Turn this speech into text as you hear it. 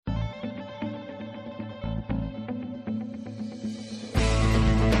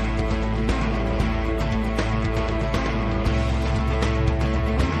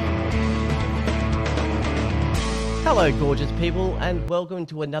Hello, gorgeous people, and welcome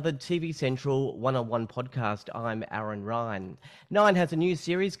to another TV Central one-on-one podcast. I'm Aaron Ryan. Nine has a new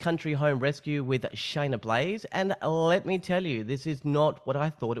series, Country Home Rescue, with Shaynna Blaze, and let me tell you, this is not what I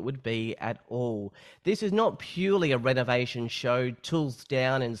thought it would be at all. This is not purely a renovation show, tools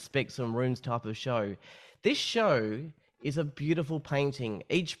down and specs and rooms type of show. This show is a beautiful painting,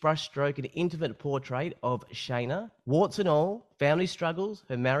 each brushstroke an intimate portrait of Shaynna, warts and all, family struggles,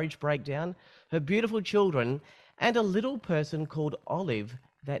 her marriage breakdown, her beautiful children, and a little person called Olive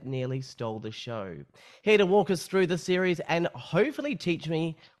that nearly stole the show. Here to walk us through the series and hopefully teach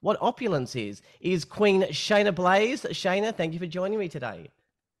me what opulence is Queen Shaynna Blaze. Shaynna, thank you for joining me today.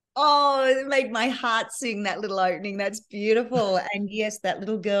 Oh, it made my heart sing, that little opening. That's beautiful. And yes, that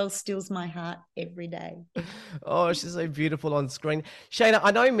little girl steals my heart every day. Oh, she's so beautiful on screen. Shaynna,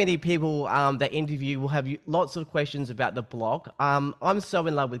 I know many people that interview will have lots of questions about the block. I'm so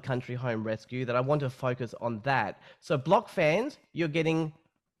in love with Country Home Rescue that I want to focus on that. So block fans, you're getting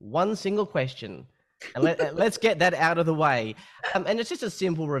one single question. And let's get that out of the way. And it's just a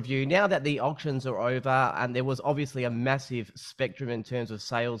simple review. Now that the auctions are over, and there was obviously a massive spectrum in terms of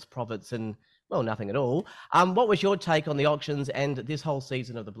sales, profits, and, well, nothing at all. What was your take on the auctions and this whole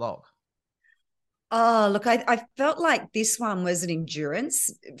season of the block? Oh, look, I felt like this one was an endurance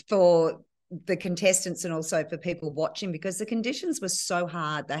for the contestants and also for people watching, because the conditions were so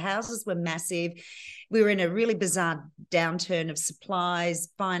hard. The houses were massive. We were in a really bizarre downturn of supplies,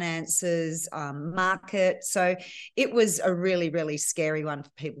 finances, market. So it was a really, really scary one for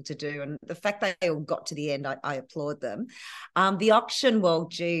people to do. And the fact they all got to the end, I applaud them. The auction, well,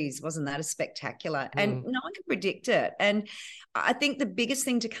 geez, wasn't that a spectacular? And no one could predict it. And I think the biggest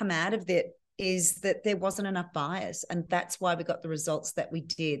thing to come out of it is that there wasn't enough buyers, and that's why we got the results that we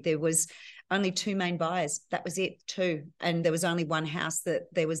did. There was only two main buyers. That was it, two. And there was only one house that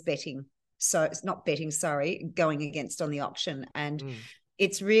there was betting. So it's not betting, sorry, going against on the auction. And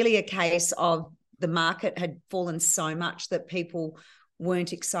it's really a case of the market had fallen so much that people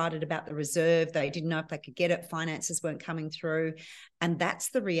weren't excited about the reserve. They didn't know if they could get it. Finances weren't coming through. And that's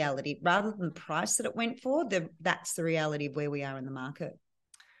the reality. Rather than the price that it went for, that's the reality of where we are in the market.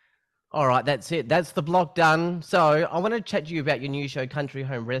 All right, that's it. That's the block done. So I want to chat to you about your new show, Country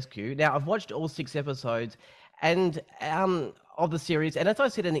Home Rescue. Now, I've watched all 6 episodes and of the series, and as I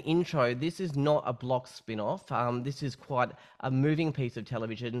said in the intro, this is not a block spin-off. This is quite a moving piece of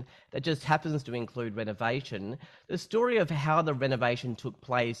television that just happens to include renovation. The story of how the renovation took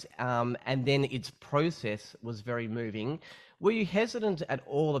place and then its process was very moving. Were you hesitant at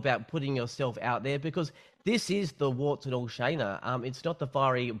all about putting yourself out there? Because this is the warts and all Shaynna. It's not the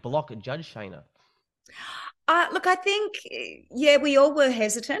fiery block judge Shaynna. Look, I think, yeah, we all were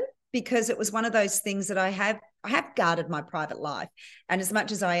hesitant because it was one of those things that I have guarded my private life. And as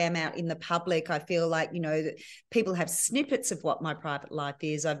much as I am out in the public, I feel like, that people have snippets of what my private life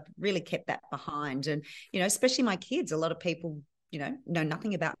is. I've really kept that behind. And, especially my kids, a lot of people know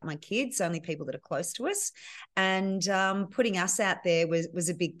nothing about my kids, only people that are close to us. And putting us out there was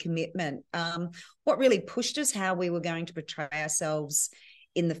a big commitment. What really pushed us, how we were going to portray ourselves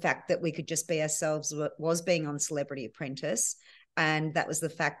in the fact that we could just be ourselves, was being on Celebrity Apprentice. And that was the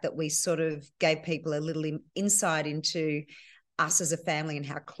fact that we sort of gave people a little insight into us as a family and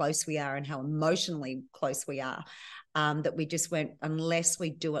how close we are and how emotionally close we are, that we just went, unless we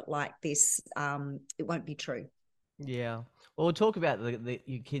do it like this, it won't be true. Yeah. Well, we'll talk about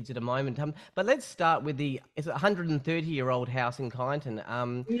your kids in a moment. But let's start with it's a 130-year-old house in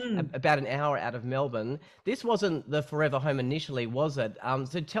Kyneton, about an hour out of Melbourne. This wasn't the forever home initially, was it?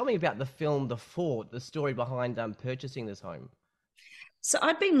 So tell me about the film The Fort, the story behind purchasing this home. So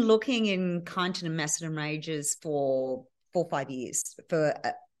I'd been looking in Kyneton and Macedon Ranges for 4 or 5 years for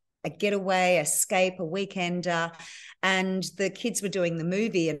a getaway, escape, a weekender. And the kids were doing the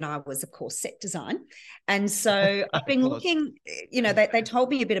movie and I was, of course, set design. And so I've been looking, they told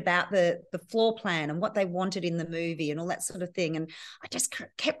me a bit about the floor plan and what they wanted in the movie and all that sort of thing. And I just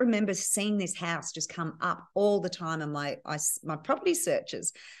kept remember seeing this house just come up all the time in my property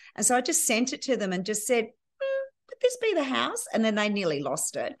searches. And so I just sent it to them and just said, could this be the house? And then they nearly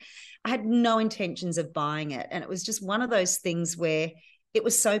lost it. I had no intentions of buying it. And it was just one of those things where it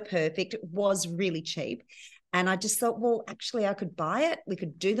was so perfect. It was really cheap. And I just thought, well, actually, I could buy it. We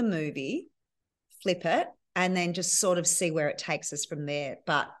could do the movie, flip it, and then just sort of see where it takes us from there.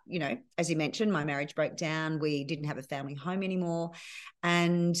 But, as you mentioned, my marriage broke down. We didn't have a family home anymore.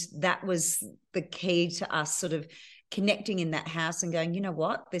 And that was the key to us sort of connecting in that house and going, you know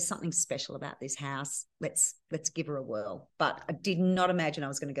what, there's something special about this house. Let's give her a whirl. But I did not imagine I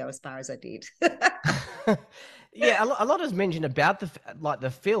was going to go as far as I did. Yeah, a lot is mentioned about the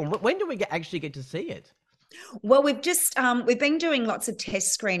film. When do we actually get to see it? Well, we've been doing lots of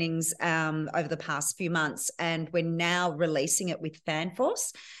test screenings over the past few months, and we're now releasing it with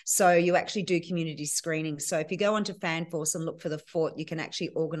FanForce. So you actually do community screening. So if you go onto FanForce and look for the fort, you can actually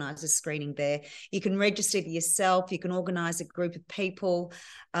organise a screening there. You can register for yourself. You can organise a group of people.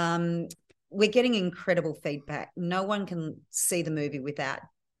 We're getting incredible feedback. No one can see the movie without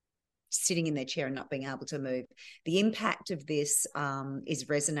sitting in their chair and not being able to move. The impact of this is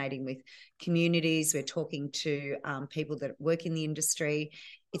resonating with communities. We're talking to people that work in the industry.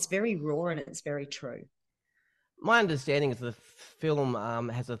 It's very raw and it's very true. My understanding is the film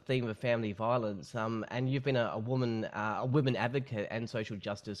has a theme of family violence, and you've been a women advocate and social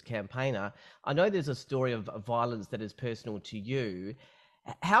justice campaigner. I know there's a story of violence that is personal to you.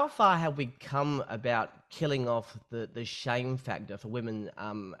 How far have we come about killing off the shame factor for women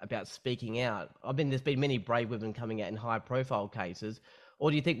about speaking out? I mean, there's been many brave women coming out in high profile cases, or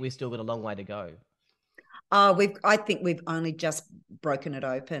do you think we've still got a long way to go? I think we've only just broken it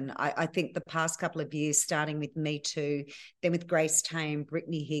open. I think the past couple of years, starting with Me Too, then with Grace Tame,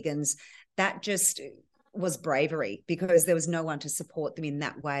 Brittany Higgins, that just was bravery because there was no one to support them in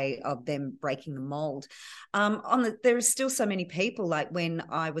that way of them breaking the mold. There are still so many people, like when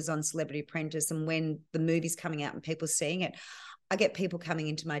I was on Celebrity Apprentice and when the movie's coming out and people seeing it, I get people coming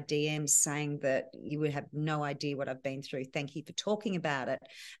into my DMs saying that you would have no idea what I've been through. Thank you for talking about it.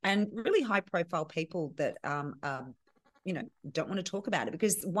 And really high profile people that, don't want to talk about it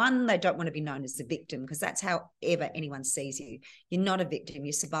because one, they don't want to be known as a victim because that's how ever anyone sees you. You're not a victim.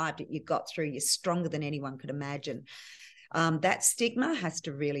 You survived it. You got through. You're stronger than anyone could imagine. That stigma has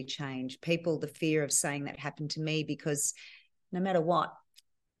to really change. People, the fear of saying that happened to me because no matter what,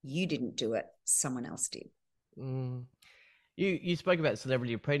 you didn't do it. Someone else did. Mm. You spoke about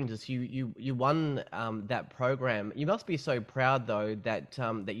Celebrity Apprentice. You won that program. You must be so proud though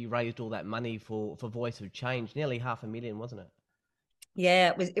that you raised all that money for Voice of Change, nearly 500,000, wasn't it?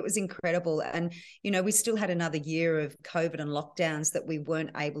 Yeah, it was incredible. And, we still had another year of COVID and lockdowns that we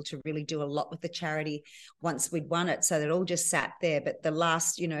weren't able to really do a lot with the charity once we'd won it. So it all just sat there. But the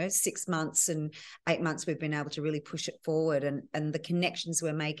last, 6 months and 8 months, we've been able to really push it forward. And the connections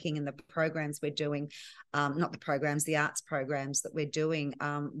we're making and the programs we're doing, not the programs, the arts programs that we're doing,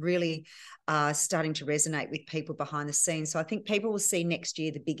 really starting to resonate with people behind the scenes. So I think people will see next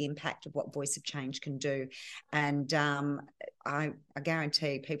year the big impact of what Voice of Change can do. And I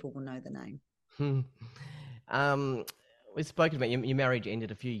guarantee people will know the name. Hmm. um, we've spoken about your marriage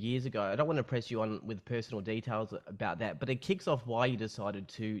ended a few years ago. I don't want to press you on with personal details about that, but it kicks off why you decided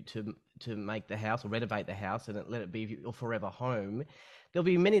to make the house or renovate the house and let it be your forever home. There'll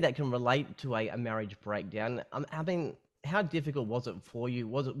be many that can relate to a marriage breakdown. I mean, how difficult was it for you?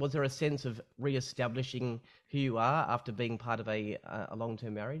 Was there a sense of re-establishing who you are after being part of a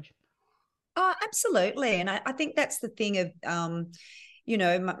long-term marriage? Oh, absolutely. And I think that's the thing of,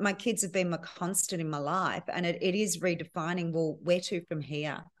 my kids have been my constant in my life, and it is redefining, well, where to from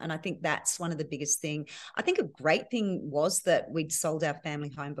here. And I think that's one of the biggest thing. I think a great thing was that we'd sold our family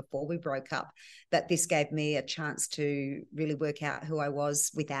home before we broke up, that this gave me a chance to really work out who I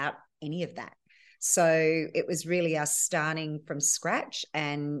was without any of that. So it was really us starting from scratch.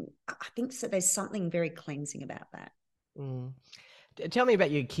 And I think so there's something very cleansing about that. Mm. Tell me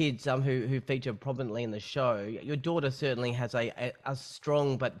about your kids who feature prominently in the show. Your daughter certainly has a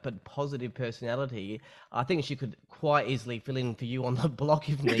strong but positive personality. I think she could quite easily fill in for you on the block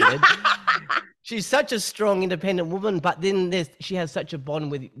if needed. She's such a strong, independent woman, but then she has such a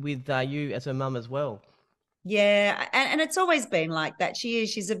bond with you as her mum as well. Yeah, and it's always been like that.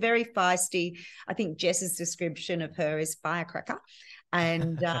 She's a very feisty. I think Jess's description of her is firecracker,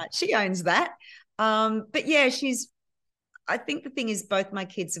 and she owns that. But yeah, I think the thing is, both my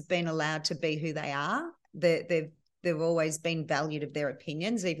kids have been allowed to be who they are. They've always been valued of their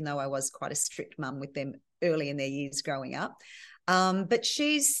opinions, even though I was quite a strict mum with them early in their years growing up. But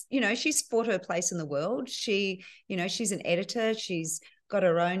she's fought her place in the world. She's an editor. She's got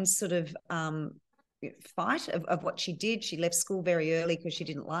her own sort of fight of what she did. She left school very early because she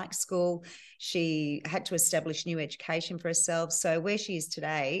didn't like school. She had to establish new education for herself. So where she is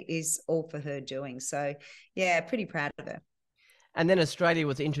today is all for her doing. So yeah, pretty proud of her. And then Australia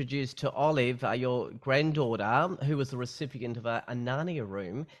was introduced to Olive, your granddaughter, who was the recipient of a Narnia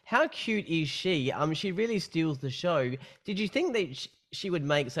room. How cute is she? She really steals the show. Did you think that she would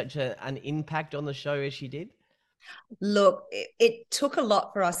make such an impact on the show as she did? Look, it took a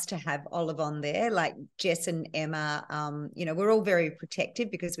lot for us to have Olive on there. Like Jess and Emma, we're all very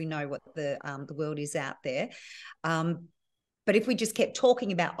protective because we know what the world is out there. Um, But if we just kept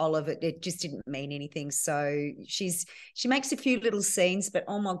talking about Olive, it just didn't mean anything. So she makes a few little scenes, but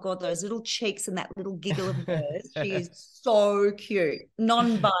oh my God, those little cheeks and that little giggle of hers, she is so cute,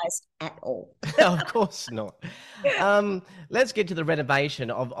 non-biased at all. Of course not. Let's get to the renovation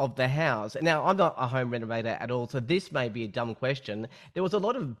of the house. Now, I'm not a home renovator at all, so this may be a dumb question. There was a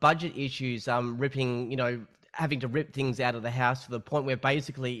lot of budget issues, having to rip things out of the house to the point where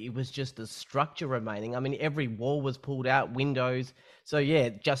basically it was just the structure remaining. I mean, every wall was pulled out, windows. So, yeah,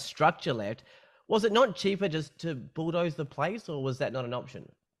 just structure left. Was it not cheaper just to bulldoze the place, or was that not an option?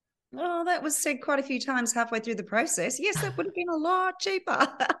 Oh, that was said quite a few times halfway through the process. Yes, that would have been a lot cheaper.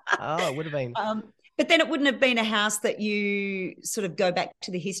 Oh, it would have been. But then it wouldn't have been a house that you sort of go back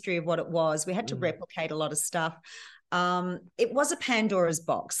to the history of what it was. We had to Mm. replicate a lot of stuff. It was a Pandora's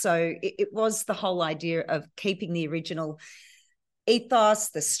box. So it was the whole idea of keeping the original ethos,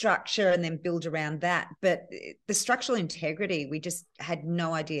 the structure, and then build around that. But the structural integrity, we just had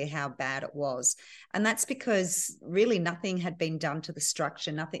no idea how bad it was. And that's because really nothing had been done to the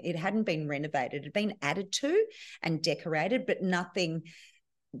structure. Nothing, it hadn't been renovated. It had been added to and decorated, but nothing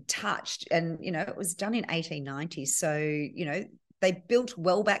touched. And, it was done in 1890. So, they built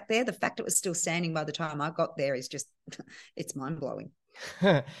well back there. The fact it was still standing by the time I got there is just, it's mind blowing.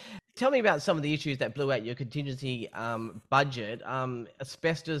 Tell me about some of the issues that blew out your contingency budget.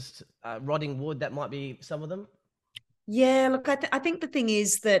 Asbestos, rotting wood, that might be some of them. Yeah, look, I think the thing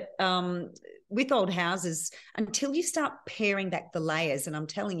is that with old houses, until you start paring back the layers, and I'm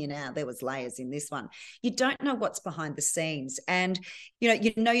telling you now, there was layers in this one, you don't know what's behind the scenes. And, you're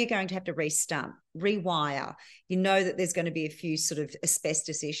going to have to restump, rewire. You know that there's going to be a few sort of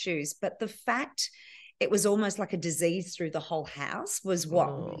asbestos issues. But the fact it was almost like a disease through the whole house was what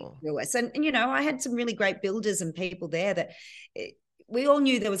really Oh. threw us. And, I had some really great builders and people there that we all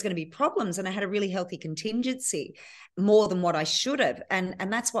knew there was going to be problems, and I had a really healthy contingency, more than what I should have. And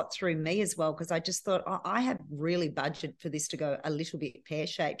that's what threw me as well, because I just thought, I had really budgeted for this to go a little bit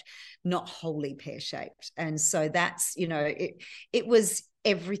pear-shaped, not wholly pear-shaped. And so that's, it was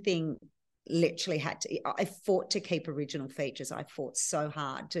everything. Literally had to, I fought to keep original features. I fought so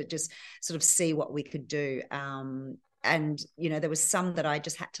hard to just sort of see what we could do. And there was some that I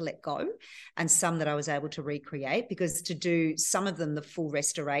just had to let go, and some that I was able to recreate, because to do some of them the full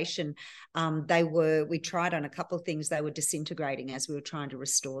restoration, we tried on a couple of things, they were disintegrating as we were trying to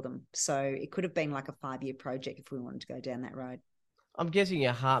restore them. So it could have been like a 5-year project if we wanted to go down that road. I'm guessing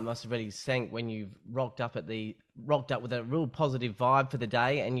your heart must have really sank when you rocked up with a real positive vibe for the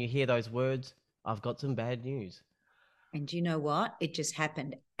day, and you hear those words, "I've got some bad news." And you know what? It just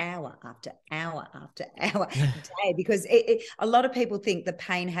happened hour after hour after hour day, because a lot of people think the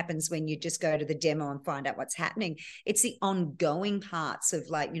pain happens when you just go to the demo and find out what's happening. It's the ongoing parts of,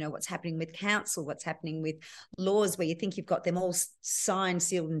 like, what's happening with council, what's happening with laws, where you think you've got them all signed,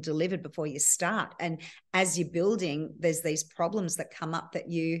 sealed and delivered before you start. And as you're building, there's these problems that come up that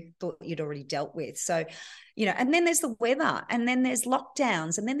you thought you'd already dealt with. So, and then there's the weather, and then there's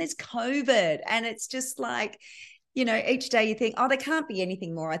lockdowns, and then there's COVID. And it's just like, each day you think, oh, there can't be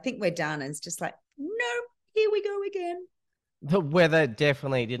anything more. I think we're done. And it's just like, nope, here we go again. The weather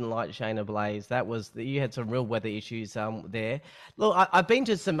definitely didn't like Shaynna Blaze. You had some real weather issues there. Look, I've been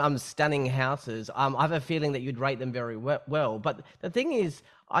to some stunning houses. I have a feeling that you'd rate them very well. But the thing is,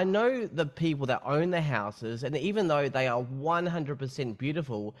 I know the people that own the houses, and even though they are 100%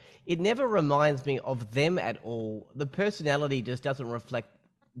 beautiful, it never reminds me of them at all. The personality just doesn't reflect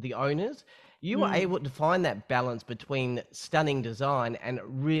the owners. You were able to find that balance between stunning design and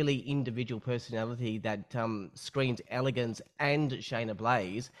really individual personality that screams elegance and Shaynna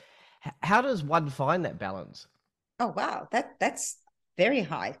Blaze. How does one find that balance? Oh, wow. That's very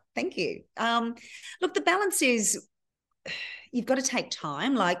high. Thank you. Look, the balance is, you've got to take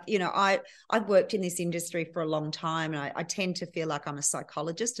time. Like, I've worked in this industry for a long time, and I tend to feel like I'm a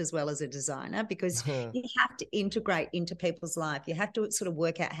psychologist as well as a designer, because you have to integrate into people's life. You have to sort of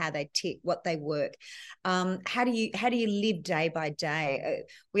work out how they tick, what they work. How do you live day by day?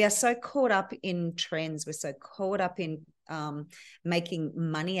 We are so caught up in trends. We're so caught up in making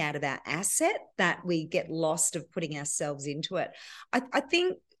money out of our asset that we get lost of putting ourselves into it. I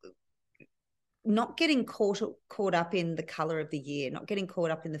think not getting caught up in the color of the year, not getting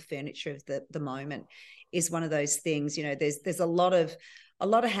caught up in the furniture of the moment is one of those things. There's a lot of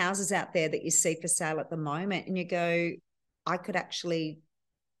houses out there that you see for sale at the moment, and you go, I could actually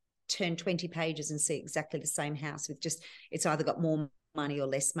turn 20 pages and see exactly the same house with just, it's either got more money or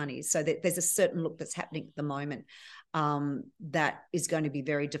less money. So there's a certain look that's happening at the moment that is going to be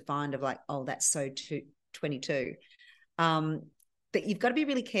very defined of like, oh, that's so 22. But you've got to be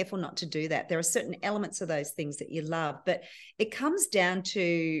really careful not to do that. There are certain elements of those things that you love, but it comes down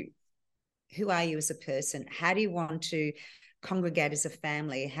to who are you as a person? How do you want to congregate as a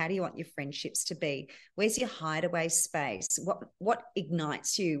family? How do you want your friendships to be? Where's your hideaway space? What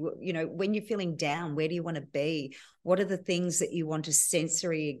ignites you? You know, when you're feeling down, where do you want to be? What are the things that you want to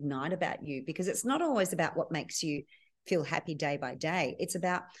sensory ignite about you? Because it's not always about what makes you feel happy day by day. It's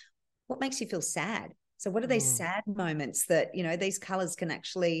about what makes you feel sad. So what are these sad moments that, you know, these colors can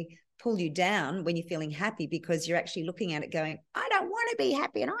actually pull you down when you're feeling happy, because you're actually looking at it going, I don't want to be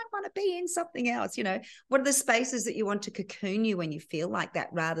happy and I want to be in something else. You know, what are the spaces that you want to cocoon you when you feel like that,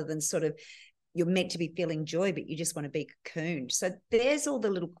 rather than sort of you're meant to be feeling joy, but you just want to be cocooned. So there's all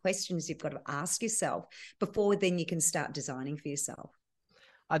the little questions you've got to ask yourself before then you can start designing for yourself.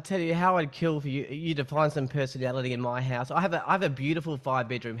 I tell you how I'd kill for you to find some personality in my house. I have a beautiful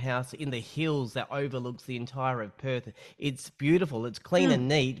 5-bedroom house in the hills that overlooks the entire of Perth. It's beautiful. It's clean and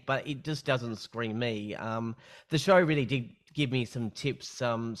neat, but it just doesn't scream me. The show really did give me some tips,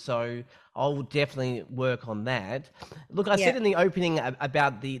 so I'll definitely work on that. Look, I Yeah. said in the opening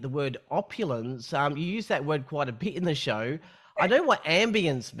about the word opulence. You use that word quite a bit in the show. I know what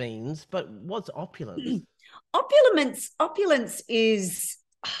ambience means, but what's opulence? Opulence is,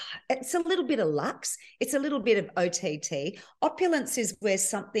 it's a little bit of luxe. It's a little bit of OTT. Opulence is where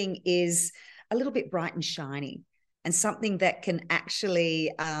something is a little bit bright and shiny, and something that can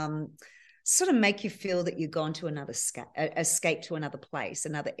actually sort of make you feel that you've gone to another escape to another place,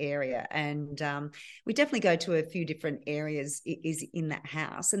 another area. And we definitely go to a few different areas is in that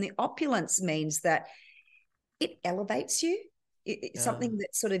house. And the opulence means that it elevates you. It's Yeah. something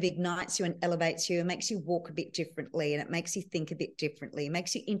that sort of ignites you and elevates you and makes you walk a bit differently, and it makes you think a bit differently, it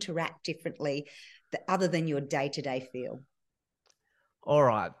makes you interact differently, other than your day-to-day feel. All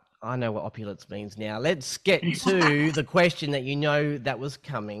right, I know what opulence means now. Let's get to the question that you know that was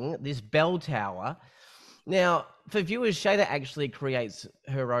coming. This bell tower. Now, for viewers, Shayna actually creates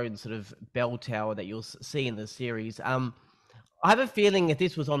her own sort of bell tower that you'll see in the series. I have a feeling if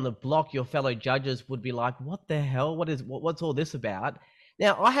this was on the block, your fellow judges would be like, "What the hell? What's all this about?"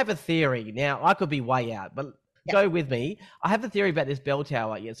 Now, I have a theory. Now, I could be way out, but Yeah. go with me. I have a theory about this bell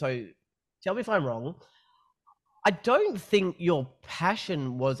tower. Yeah, so tell me if I'm wrong. I don't think your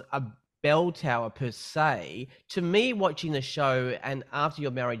passion was a bell tower per se. To me, watching the show and after your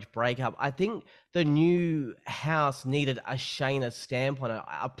marriage breakup, I think the new house needed a Shayna stamp on it,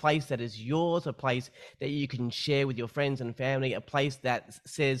 a place that is yours, a place that you can share with your friends and family, a place that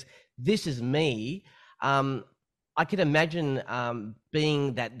says, "This is me." I can imagine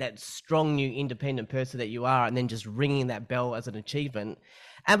being that strong new independent person that you are, and then just ringing that bell as an achievement.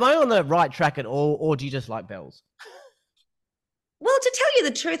 Am I on the right track at all, or do you just like bells? Well, to tell you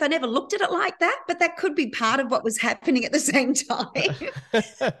the truth, I never looked at it like that, but that could be part of what was happening at the same time.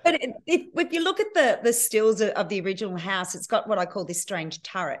 But if you look at the stills of the original house, it's got what I call this strange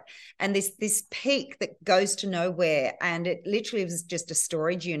turret and this peak that goes to nowhere, and it literally was just a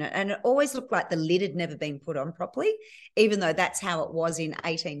storage unit, and it always looked like the lid had never been put on properly, even though that's how it was in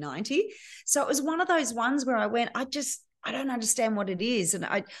 1890. So it was one of those ones where I don't understand what it is. And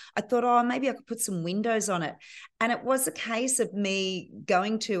I thought, oh, maybe I could put some windows on it. And it was a case of me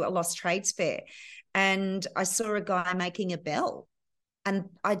going to a lost trades fair, and I saw a guy making a bell. And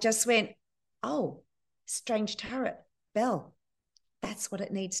I just went, oh, strange turret, bell. That's what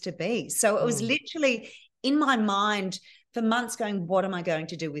it needs to be. So it was Hmm. literally in my mind for months going, what am I going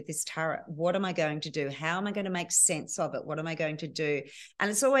to do with this turret? What am I going to do? How am I going to make sense of it? What am I going to do?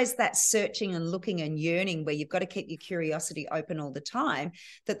 And it's always that searching and looking and yearning where you've got to keep your curiosity open all the time,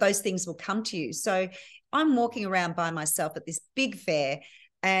 that those things will come to you. So I'm walking around by myself at this big fair,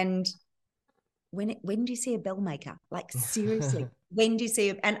 and when do you see a bell maker? Like seriously, when do you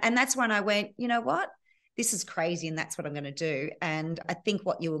see and that's when I went, you know what? This is crazy, and that's what I'm going to do. And I think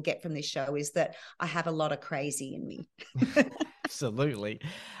what you will get from this show is that I have a lot of crazy in me. Absolutely.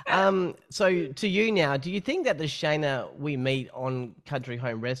 So to you now, do you think that the Shayna we meet on Country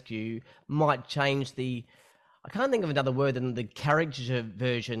Home Rescue might change I can't think of another word than the caricature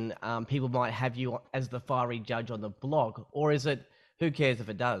version, people might have you as the fiery judge on the block, or is it, who cares if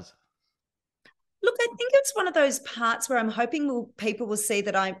it does? Look, I think it's one of those parts where I'm hoping people will see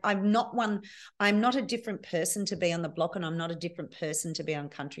that I'm not a different person to be on the block, and I'm not a different person to be on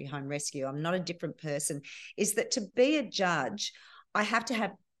Country Home Rescue. I'm not a different person. Is that to be a judge, I have to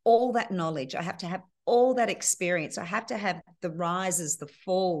have all that knowledge. I have to have all that experience. I have to have the rises, the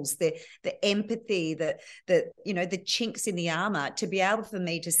falls, the empathy, the chinks in the armor to be able for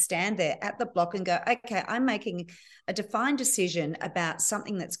me to stand there at the block and go, okay, I'm making a defined decision about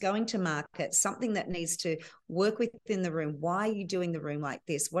something that's going to market, something that needs to work within the room. Why are you doing the room like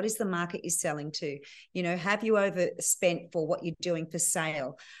this? What is the market you're selling to? Have you overspent for what you're doing for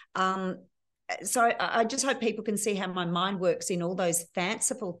sale? So I just hope people can see how my mind works in all those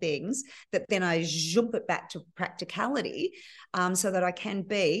fanciful things that then I jump it back to practicality, so that I can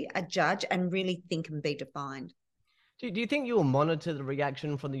be a judge and really think and be defined. Do you think you'll monitor the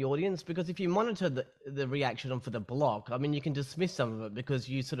reaction from the audience? Because if you monitor the reaction for the block, I mean, you can dismiss some of it because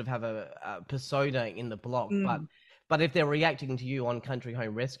you sort of have a persona in the block. But Mm. but if they're reacting to you on Country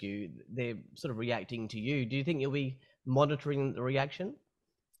Home Rescue, they're sort of reacting to you. Do you think you'll be monitoring the reaction?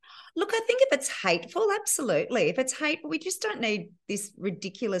 Look, I think if it's hateful, absolutely. If it's hateful, we just don't need this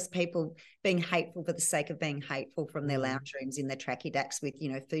ridiculous people being hateful for the sake of being hateful from their Mm. lounge rooms in their tracky dacks with,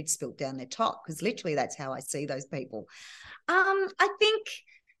 food spilt down their top, because literally that's how I see those people. I think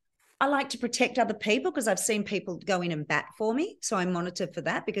I like to protect other people because I've seen people go in and bat for me. So I monitor for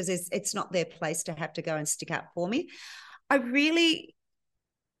that because it's not their place to have to go and stick up for me. I really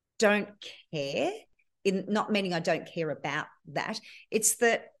don't care, in not meaning I don't care about that. It's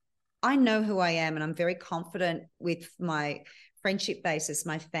that I know who I am and I'm very confident with my friendship basis,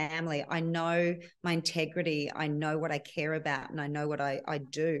 my family. I know my integrity. I know what I care about and I know what I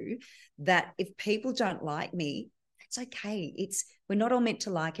do. That if people don't like me, it's okay. We're not all meant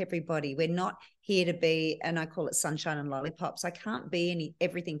to like everybody. We're not here to be, and I call it sunshine and lollipops. I can't be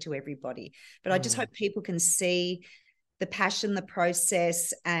everything to everybody. But I just Mm. hope people can see the passion, the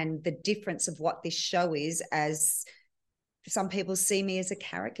process, and the difference of what this show is, as some people see me as a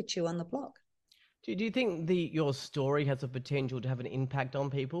caricature on the block. Do you think your story has the potential to have an impact on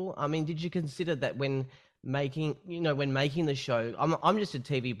people? I mean, did you consider that when making the show? I'm just a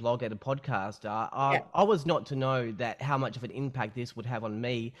TV blogger and a podcaster. Yeah. I was not to know that how much of an impact this would have on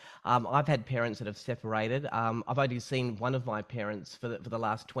me. I've had parents that have separated. I've only seen one of my parents for the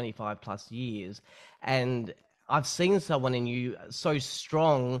last 25 plus years, and I've seen someone in you so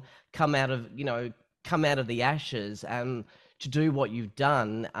strong come out of come out of the ashes and to do what you've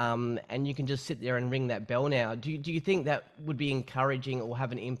done, and you can just sit there and ring that bell now. Do you think that would be encouraging or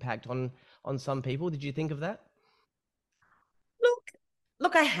have an impact on some people? Did you think of that? Look,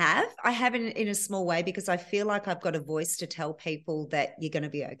 look, I have in a small way because I feel like I've got a voice to tell people that you're going to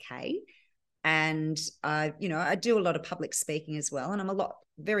be okay. And I do a lot of public speaking as well, and I'm a lot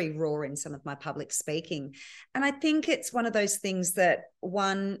very raw in some of my public speaking. And I think it's one of those things that,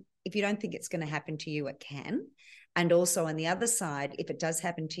 one, if you don't think it's going to happen to you, it can. And also on the other side, if it does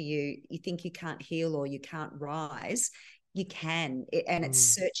happen to you, you think you can't heal or you can't rise, you can. And it's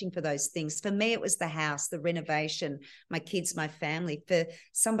Mm. searching for those things. For me, it was the house, the renovation, my kids, my family. For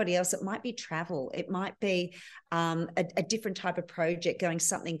somebody else, it might be travel. It might be a different type of project, going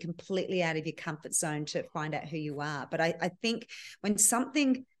something completely out of your comfort zone to find out who you are. But I think when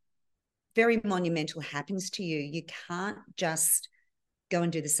something very monumental happens to you, you can't just go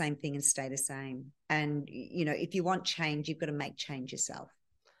and do the same thing and stay the same. And, if you want change, you've got to make change yourself.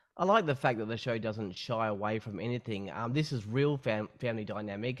 I like the fact that the show doesn't shy away from anything. This is real family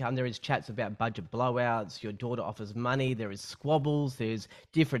dynamic. There is chats about budget blowouts. Your daughter offers money. There is squabbles. There's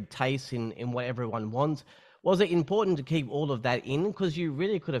different tastes in what everyone wants. Was it important to keep all of that in? Because you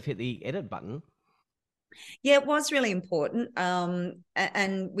really could have hit the edit button. Yeah, it was really important.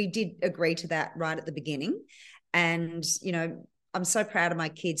 And we did agree to that right at the beginning. And, I'm so proud of my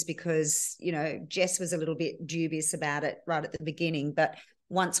kids because, Jess was a little bit dubious about it right at the beginning. But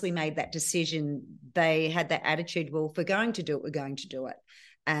once we made that decision, they had that attitude, well, if we're going to do it, we're going to do it.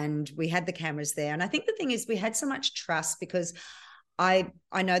 And we had the cameras there. And I think the thing is, we had so much trust because I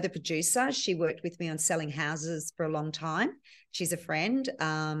know the producer. She worked with me on selling houses for a long time. She's a friend.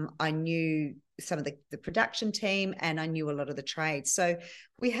 I knew some of the production team and I knew a lot of the trades. So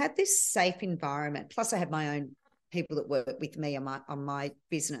we had this safe environment. Plus, I had my own people that work with me on my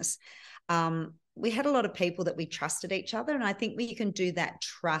business. We had a lot of people that we trusted each other. And I think we can do that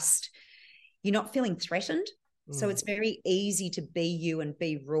trust. You're not feeling threatened. So Mm. it's very easy to be you and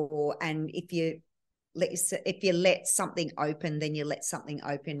be raw. And if you let something open, then you let something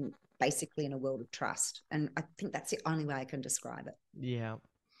open basically in a world of trust. And I think that's the only way I can describe it. Yeah.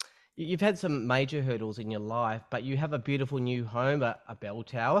 You've had some major hurdles in your life, but you have a beautiful new home, a bell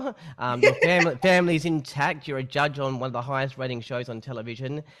tower. Your family's intact. You're a judge on one of the highest rating shows on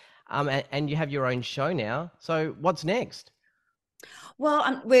television, and you have your own show now. So what's next?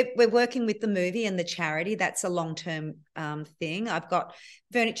 Well, we're working with the movie and the charity. That's a long-term thing. I've got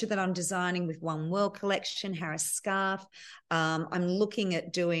furniture that I'm designing with One World Collection, Harris Scarf. I'm looking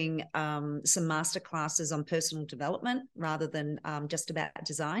at doing some master classes on personal development rather than just about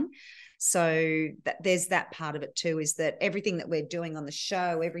design. So there's that part of it too, is that everything that we're doing on the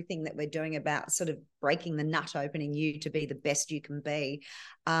show, everything that we're doing about sort of breaking the nut open in you to be the best you can be,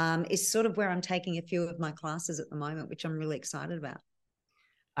 is sort of where I'm taking a few of my classes at the moment, which I'm really excited about.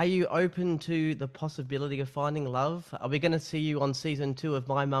 Are you open to the possibility of finding love? Are we going to see you on season 2 of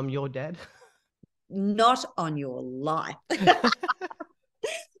My Mum, Your Dad? Not on your life. Look,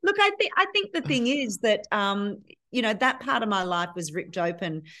 I think the thing is that that part of my life was ripped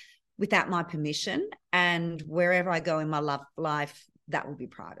open without my permission, and wherever I go in my life, that will be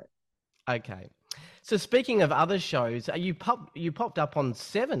private. Okay. So speaking of other shows, you popped up on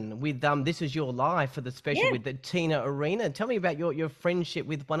Seven with This Is Your Life for the special Yeah. with the Tina Arena. Tell me about your friendship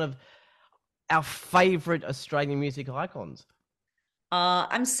with one of our favourite Australian music icons.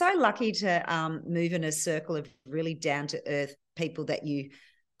 I'm so lucky to move in a circle of really down to earth people that you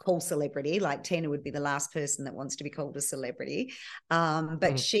call celebrity. Like Tina would be the last person that wants to be called a celebrity.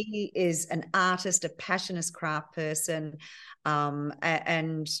 But she is an artist, a passionate craft person.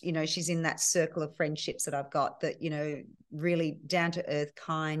 And, she's in that circle of friendships that I've got that, really down to earth,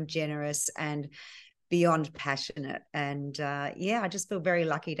 kind, generous, and beyond passionate. And I just feel very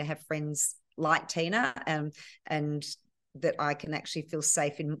lucky to have friends like Tina, and that I can actually feel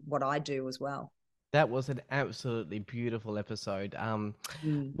safe in what I do as well. That was an absolutely beautiful episode.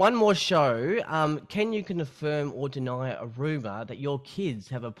 Mm. One more show. Can you confirm or deny a rumor that your kids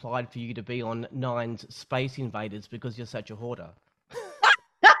have applied for you to be on Nine's Space Invaders because you're such a hoarder?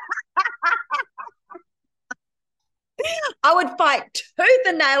 I would fight tooth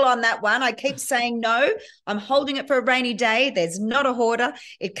and nail on that one. I keep saying no. I'm holding it for a rainy day. There's not a hoarder.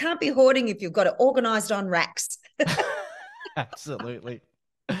 It can't be hoarding if you've got it organized on racks. Absolutely.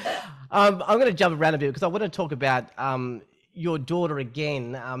 I'm going to jump around a bit because I want to talk about your daughter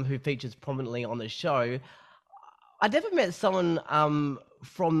again, who features prominently on the show. I never met someone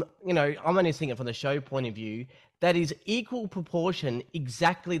from, I'm only seeing it from the show point of view, that is equal proportion,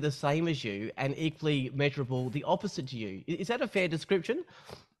 exactly the same as you, and equally measurable, the opposite to you. Is that a fair description?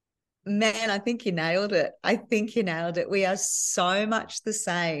 Man, I think you nailed it. I think you nailed it. We are so much the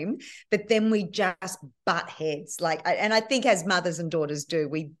same, but then we just butt heads. And I think as mothers and daughters do,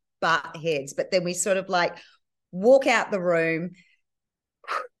 we butt heads, but then we sort of like walk out the room,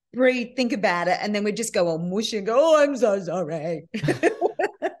 breathe, think about it, and then we just go on mush and go, oh, I'm so sorry.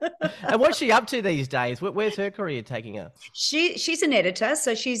 And what's she up to these days? Where's her career taking her? She's an editor,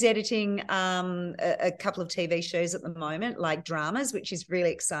 so she's editing a couple of TV shows at the moment, like dramas, which she's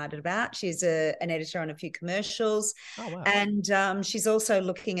really excited about. She's an editor on a few commercials, Oh, wow. and she's also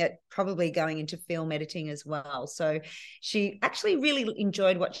looking at probably going into film editing as well. So she actually really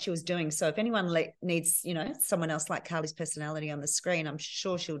enjoyed what she was doing. So if anyone needs, someone else like Carly's personality on the screen, I'm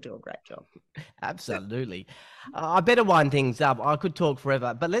sure she'll do a great job. Absolutely. I better wind things up. I could talk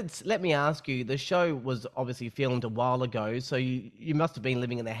forever, but let me ask you. The show was obviously filmed a while ago, so you must have been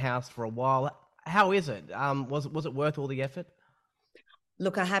living in the house for a while. How is it? Was it worth all the effort?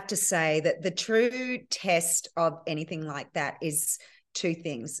 Look, I have to say that the true test of anything like that is two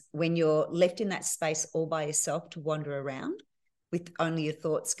things. When you're left in that space all by yourself to wander around with only your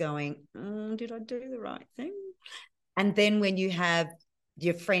thoughts going, did I do the right thing? And then when you have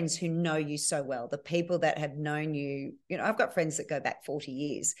your friends who know you so well, the people that have known you, I've got friends that go back 40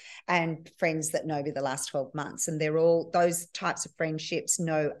 years and friends that know me the last 12 months. And they're all those types of friendships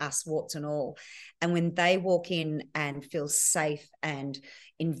know us warts and all. And when they walk in and feel safe and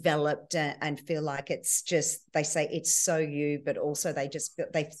enveloped and feel like it's just, they say it's so you, but also they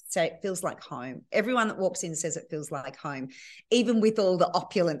say it feels like home. Everyone that walks in says it feels like home, even with all the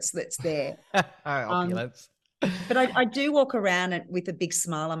opulence that's there. Opulence. But I do walk around with a big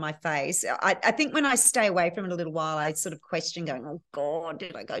smile on my face. I think when I stay away from it a little while, I sort of question going, oh God,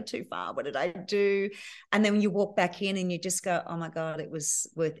 did I go too far? What did I do? And then when you walk back in and you just go, oh my God, it was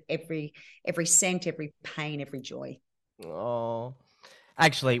worth every cent, every pain, every joy. Oh,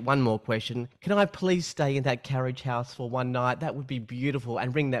 actually, one more question. Can I please stay in that carriage house for one night? That would be beautiful.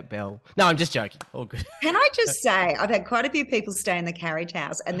 And ring that bell. No, I'm just joking. All good. Can I just say, I've had quite a few people stay in the carriage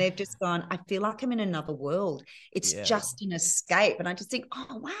house and they've just gone, I feel like I'm in another world. It's Yeah. just an escape. And I just think,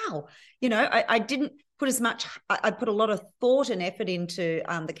 oh, wow. I didn't put as much, I put a lot of thought and effort into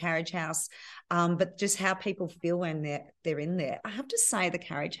the carriage house, but just how people feel when they're in there. I have to say the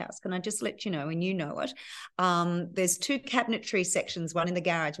carriage house, can I just let you know, and you know it, there's two cabinetry sections, one in the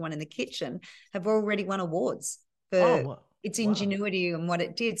garage, one in the kitchen, have already won awards Oh, for what? its Wow. ingenuity and what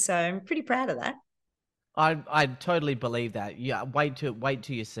it did. So I'm pretty proud of that. I totally believe that. Yeah, wait till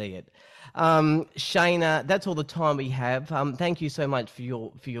you see it. Shayna, that's all the time we have. Thank you so much for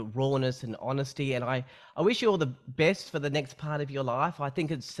your rawness and honesty, and I wish you all the best for the next part of your life. I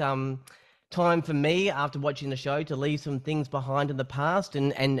think it's time for me after watching the show to leave some things behind in the past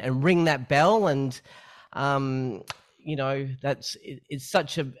and ring that bell and um, it's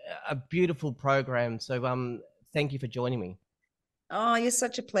such a beautiful program. So thank you for joining me. Oh, you're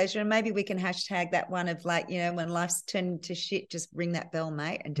such a pleasure. And maybe we can hashtag that one of like, when life's turned to shit, just ring that bell,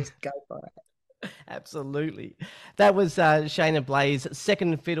 mate, and just go for it. Absolutely. That was Shaynna Blaze,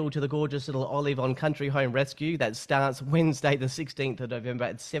 second fiddle to the gorgeous little Olive on Country Home Rescue. That starts Wednesday, the 16th of November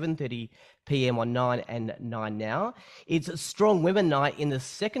at 7:30 p.m. on 9 and 9 Now. It's Strong Women Night in the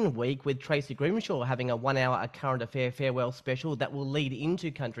second week with Tracy Grimshaw having a 1 hour current affair farewell special that will lead into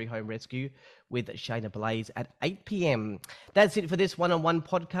Country Home Rescue with Shaynna Blaze at 8 p.m. That's it for this one-on-one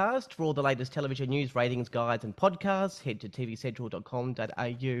podcast. For all the latest television news, ratings, guides and podcasts, head to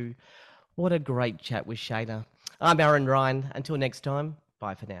tvcentral.com.au. What a great chat with Shaynna. I'm Aaron Ryan. Until next time,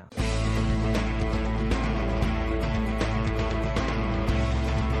 bye for now.